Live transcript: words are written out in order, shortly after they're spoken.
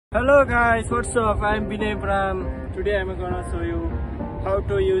Hello guys, what's up? I'm BARAM. Today I'm gonna show you how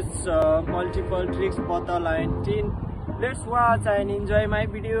to use multiple tricks for the line tin. Let's watch and enjoy my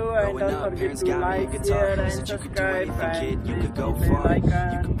video, and don't forget to like, share and subscribe and hit the bell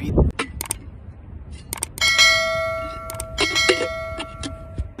icon.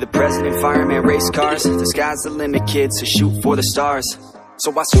 The president, fireman, race cars. The sky's the limit, kids, so shoot for the stars.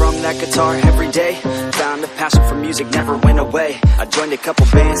 So I strummed that guitar every day. Found a passion for music, never went away. I joined a couple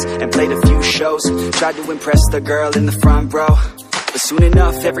bands and played a few shows. Tried to impress the girl in the front row, but soon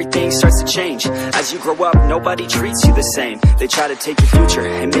enough everything starts to change. As you grow up, nobody treats you the same. They try to take your future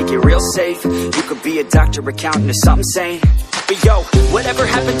and make it real safe. You could be a doctor, accountant, or something sane. But yo, whatever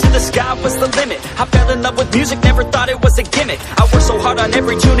happened to the sky was the limit. I fell in love with music, never thought it was a gimmick. I worked so hard on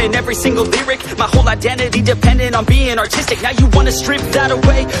every tune and every single lyric. My whole identity depended on being artistic. Now you wanna strip that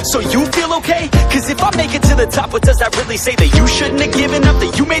away so you feel okay? Cause if I make it to the top, what does that really say? That you shouldn't have given up,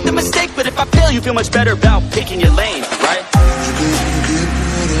 that you made the mistake? But if I fail, you feel much better about picking your lane, right?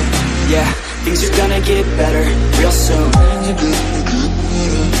 Yeah, things are gonna get better real soon.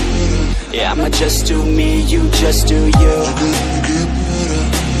 Yeah, I'ma just do me, you just do you.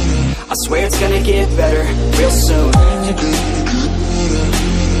 I swear it's gonna get better real soon.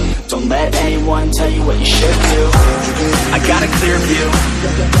 Don't let anyone tell you what you should do. I got a clear view,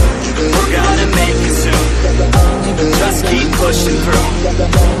 we're gonna make it soon. Just keep pushing through.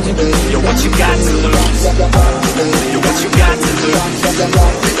 You're what you got to lose. You're what you got to lose.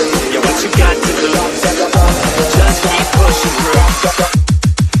 You're what you got to lose. Just keep pushing through.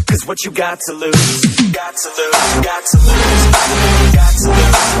 Cause what you got to lose, got to lose, got to lose, got to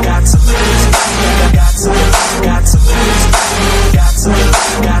lose, got to lose, got to lose, got to lose, got to lose,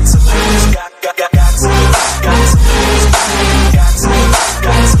 got to lose, got to lose, got to lose, got to lose, got to lose, got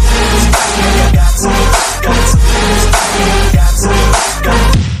to lose, got to lose, got to lose.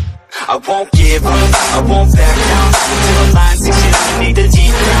 I won't give up, I won't back down till the line 6 feet underneath the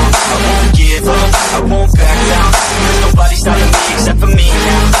deep ground. I won't give up, I won't back down. There's nobody stopping me except for me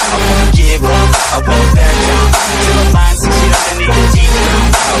now. I won't give up, I won't back down till the line 6 feet underneath the deep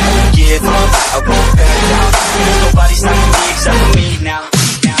ground. I won't give up, I won't back down. There's nobody stopping me except for me now.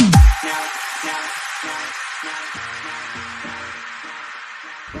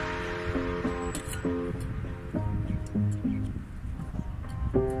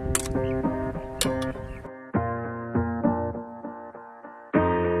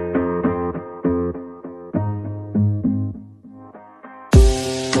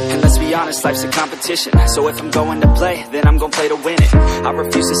 Be honest, life's a competition. So if I'm going to play, then I'm gonna play to win it. I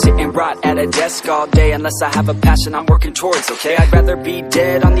refuse to sit and rot at a desk all day unless I have a passion I'm working towards, okay? I'd rather be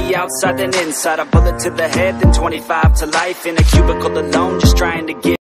dead on the outside than inside. A bullet to the head than 25 to life in a cubicle alone, just trying to get